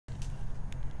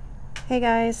Hey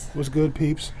guys. What's good,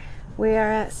 peeps? We are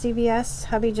at CVS.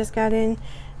 Hubby just got in.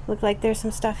 Looked like there's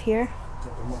some stuff here.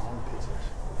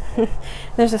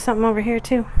 There's something over here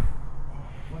too.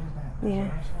 What is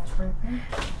that? Yeah.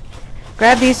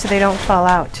 Grab these so they don't fall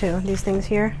out too. These things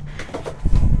here.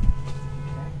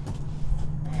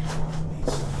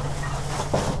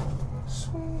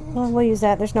 Well, we'll use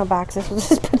that. There's no boxes. We'll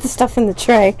just put the stuff in the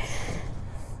tray.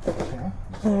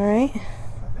 Alright.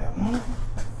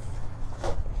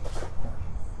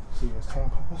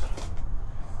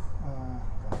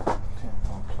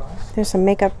 There's some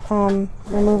makeup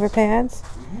remover pads.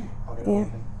 Yeah.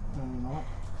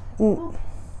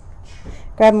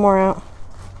 Grab more out.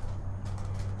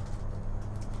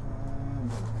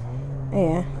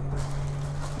 Yeah.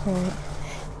 Alright.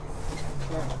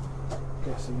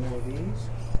 Got some more of these.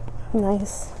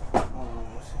 Nice.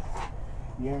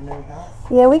 Urinary health.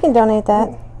 Yeah, we can donate that.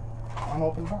 Ooh.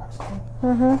 Unopened box.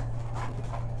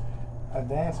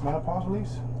 Advanced menopause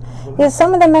release. Yeah,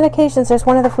 some of the medications, there's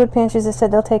one of the food pantries that said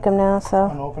they'll take them now, so.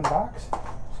 Unopened box.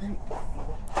 Sweet.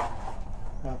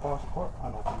 Menopause support.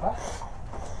 Unopened box.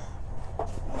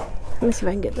 Let me see if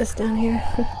I can get this down here.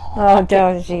 Oh,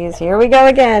 jeez. Here we go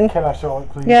again. Can I show it,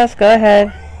 please? Yes, go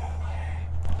ahead.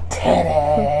 Teddy.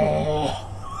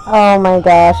 Oh my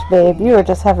gosh, babe. You are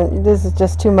just having, this is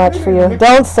just too much for you.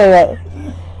 Don't say it.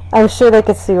 I'm sure they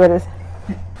could see what it is.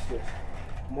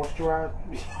 Moisturize.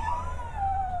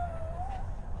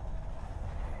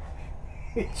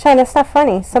 Sean, that's not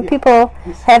funny. Some people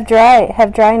have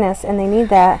dryness and they need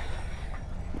that.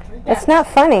 It's not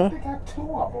funny. They got 2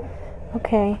 of them.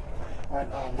 Okay.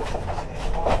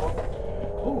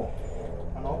 Ooh,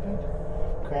 unopened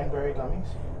cranberry gummies.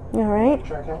 All right.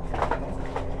 Check out.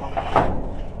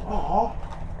 Oh,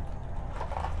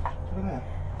 look at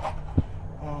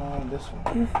that. This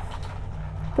one.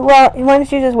 Well, why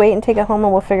don't you just wait and take it home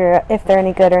and we'll figure out if they're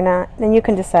any good or not. Then you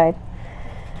can decide.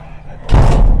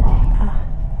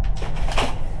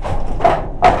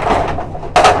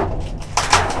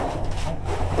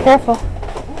 Careful.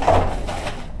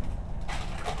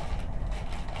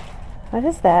 What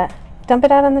is that? Dump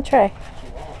it out on the tray.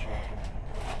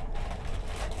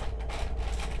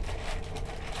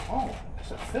 Oh, it's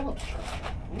a Phillips charger.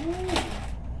 Ooh.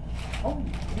 Oh,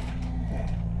 yeah.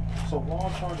 So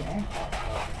wall charger and car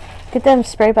charger. Get them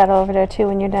spray bottle over there too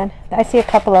when you're done. I see a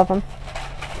couple of them.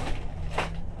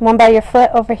 One by your foot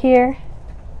over here,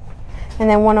 and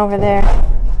then one over there.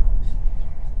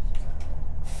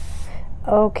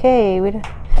 Okay,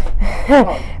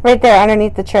 right there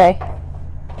underneath the tray.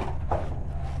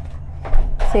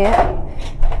 See it?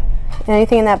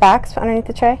 Anything in that box underneath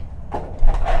the tray?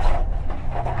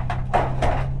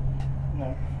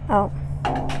 No. Oh.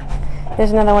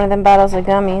 There's another one of them bottles of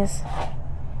gummies.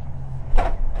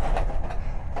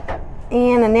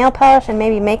 And a nail polish and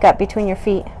maybe makeup between your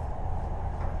feet.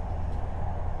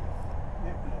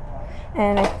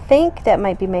 And I think that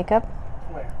might be makeup.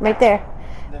 Where? Right there.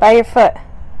 By your foot.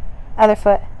 Other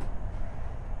foot.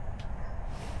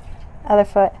 Other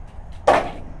foot.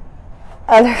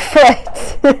 Other foot.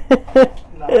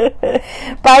 No.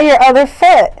 By your other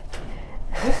foot.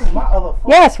 This is my other foot.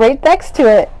 Yes, right next to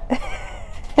it.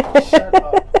 Shut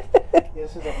up.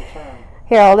 This is a return.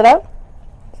 Here, hold it up.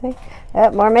 See?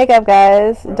 Yep, more makeup,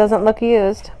 guys. It doesn't look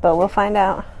used, but we'll find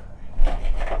out.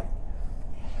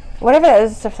 Whatever that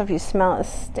is, stuff you smell, it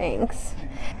stinks.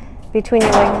 Between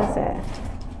your legs, it.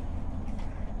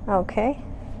 Okay.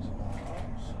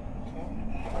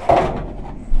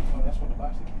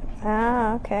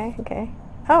 Ah, okay, okay.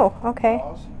 Oh, okay.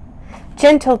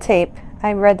 Gentle tape.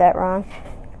 I read that wrong.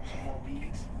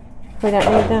 We don't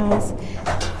need those.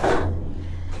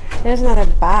 There's another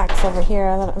box over here.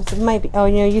 I thought it might be. Oh,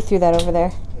 you know, you threw that over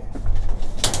there.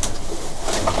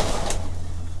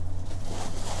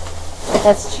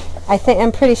 That's.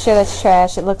 I'm pretty sure that's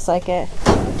trash. It looks like it.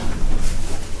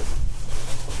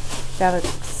 That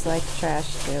looks like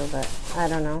trash too, but I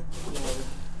don't know.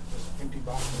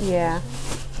 Yeah.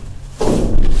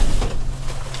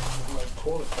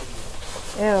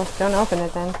 Ew, don't open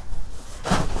it then.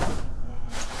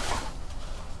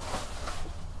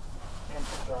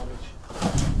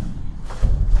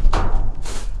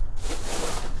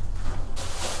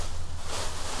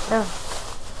 Oh.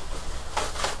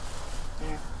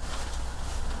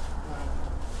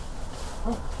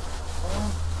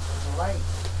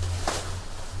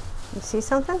 You see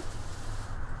something?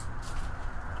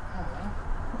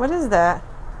 What is that?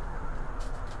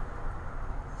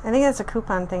 I think that's a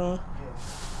coupon thingy. Yeah.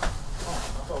 Oh,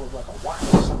 I thought it was like a watch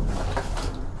or something.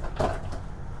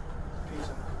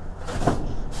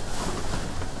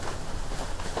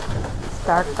 It's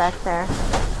dark back there.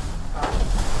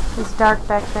 It's dark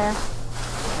back there.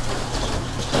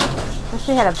 wish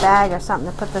we had a bag or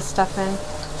something to put this stuff in.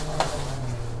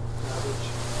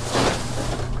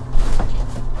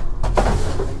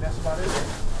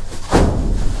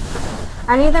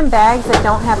 Are any of them bags that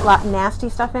don't have nasty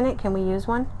stuff in it? Can we use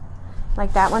one?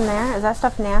 Like that one there? Is that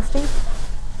stuff nasty?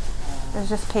 There's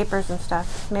just papers and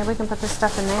stuff. Maybe we can put this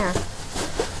stuff in there.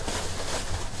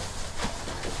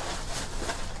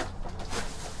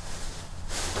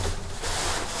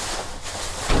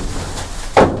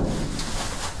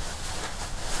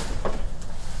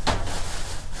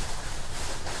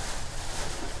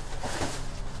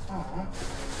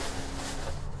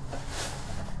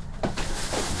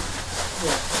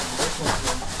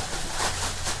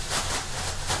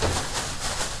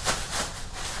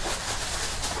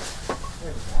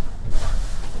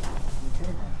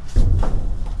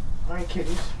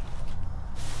 Kitties.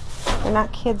 They're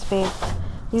not kids, babe.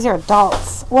 These are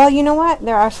adults. Well, you know what?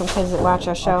 There are some kids that watch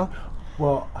our show. Okay.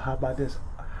 Well, how about this?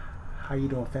 How you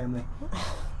doing, family? I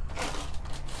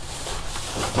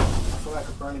feel like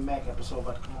a Bernie Mac episode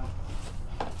about to come on.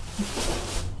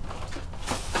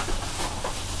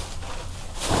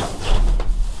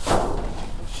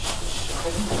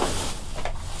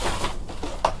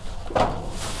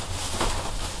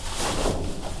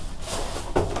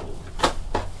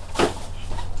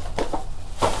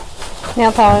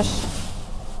 Nail polish.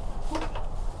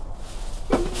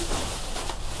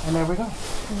 And there we go.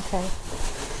 Okay.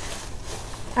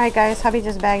 Alright guys, hubby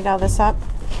just bagged all this up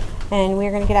and we're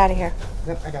going to get out of here.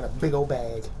 Yep, I got a big old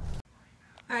bag.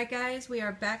 Alright guys, we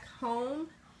are back home.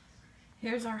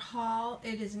 Here's our haul.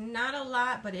 It is not a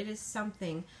lot, but it is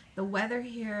something. The weather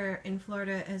here in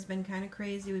Florida has been kind of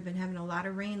crazy. We've been having a lot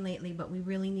of rain lately, but we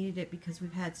really needed it because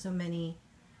we've had so many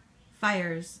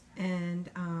fires, and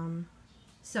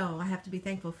so I have to be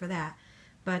thankful for that.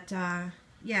 But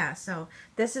yeah, so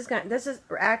this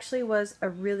actually was a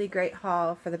really great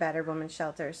haul for the Battered Women's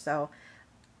Shelter. So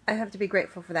I have to be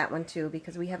grateful for that one too,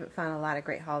 because we haven't found a lot of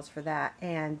great hauls for that.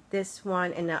 And this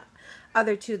one and the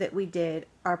other two that we did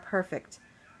are perfect.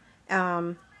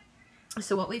 So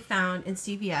what we found in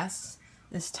CVS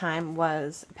this time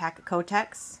was a pack of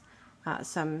Kotex,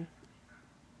 some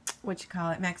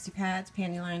maxi pads,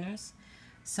 panty liners,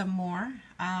 some more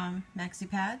maxi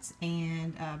pads,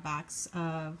 and a box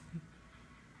of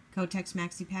Kotex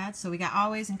maxi pads. So we got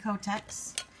Always in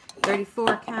Kotex,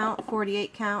 34 count,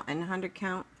 48 count, and 100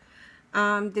 count.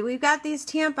 We've got these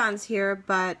tampons here,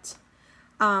 but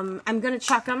I'm going to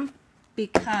chuck them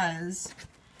because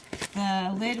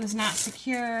the lid was not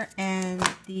secure and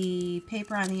the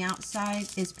paper on the outside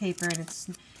is paper and it's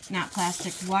not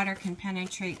plastic. Water can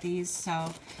penetrate these,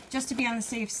 so just to be on the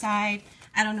safe side,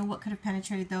 I don't know what could have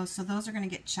penetrated those, so those are going to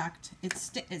get chucked. It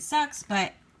sucks,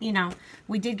 but you know,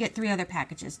 we did get 3 other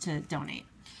packages to donate.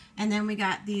 And then we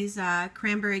got these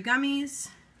cranberry gummies,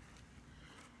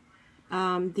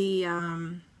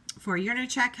 for urinary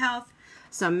tract health,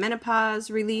 some menopause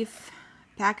relief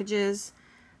packages.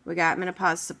 We got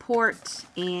menopause support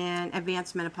and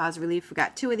advanced menopause relief. We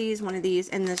got 2 of these, 1 of these,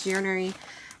 and this urinary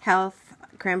health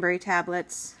cranberry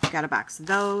tablets. Got a box of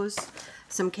those.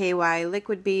 Some KY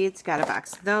liquid beads. Got a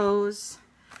box of those.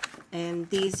 And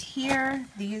these here,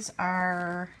 these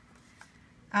are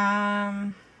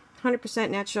 100%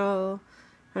 natural,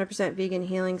 100% vegan,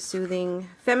 healing, soothing,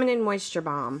 feminine moisture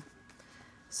balm.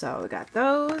 So we got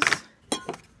those.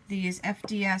 These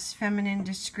FDS feminine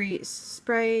discreet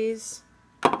sprays.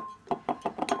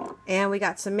 And we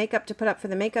got some makeup to put up for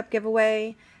the makeup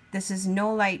giveaway. This is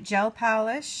No Light gel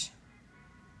polish.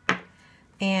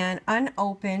 And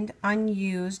unopened,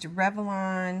 unused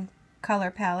Revlon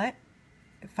color palette.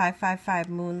 555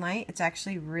 Moonlight. It's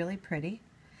actually really pretty.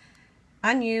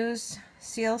 Unused,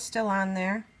 seal still on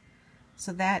there.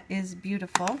 So that is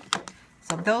beautiful.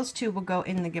 So those 2 will go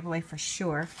in the giveaway for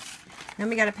sure. Then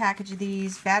we got a package of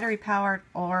these battery-powered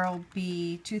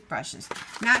Oral-B toothbrushes.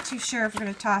 Not too sure if we're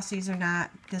going to toss these or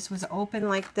not. This was open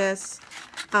like this.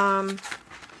 Don't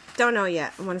know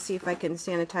yet. I want to see if I can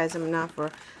sanitize them enough,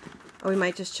 or we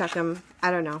might just chuck them.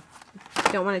 I don't know.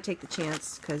 Don't want to take the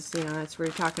chance because, you know, that's where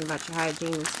you're talking about your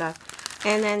hygiene and stuff.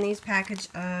 And then these package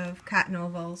of cotton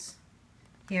ovals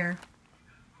here.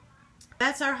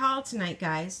 That's our haul tonight,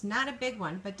 guys. Not a big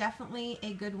one, but definitely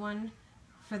a good one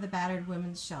for the Battered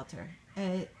Women's Shelter.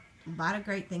 A lot of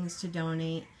great things to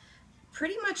donate.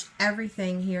 Pretty much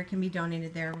everything here can be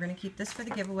donated there. We're going to keep this for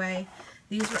the giveaway.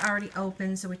 These were already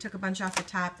open, so we took a bunch off the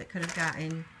top that could have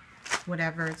gotten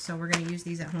whatever. So we're going to use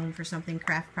these at home for something,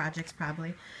 craft projects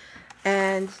probably.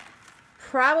 And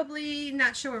probably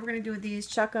not sure what we're going to do with these.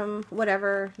 Chuck them,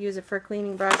 whatever. Use it for a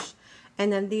cleaning brush.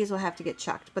 And then these will have to get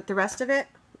chucked. But the rest of it,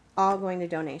 all going to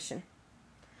donation.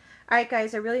 Alright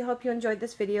guys, I really hope you enjoyed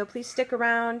this video. Please stick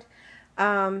around.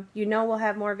 You know we'll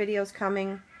have more videos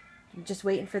coming. I'm just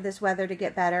waiting for this weather to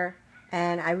get better.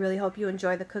 And I really hope you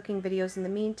enjoy the cooking videos in the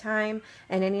meantime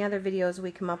and any other videos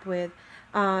we come up with.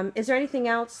 Is there anything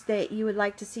else that you would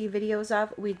like to see videos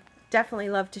of? We'd definitely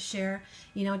love to share,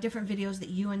 you know, different videos that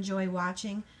you enjoy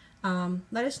watching.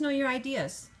 Let us know your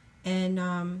ideas.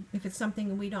 And if it's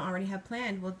something we don't already have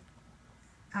planned, we'll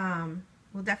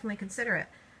definitely consider it.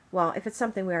 Well, if it's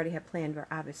something we already have planned, we're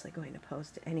obviously going to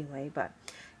post it anyway, but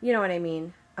you know what I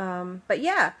mean. But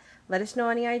yeah, let us know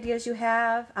any ideas you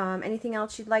have, anything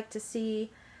else you'd like to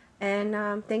see,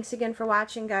 and thanks again for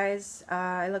watching, guys.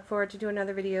 I look forward to doing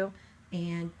another video,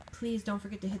 and please don't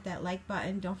forget to hit that like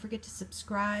button. Don't forget to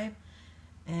subscribe,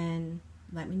 and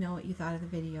let me know what you thought of the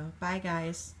video. Bye,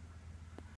 guys.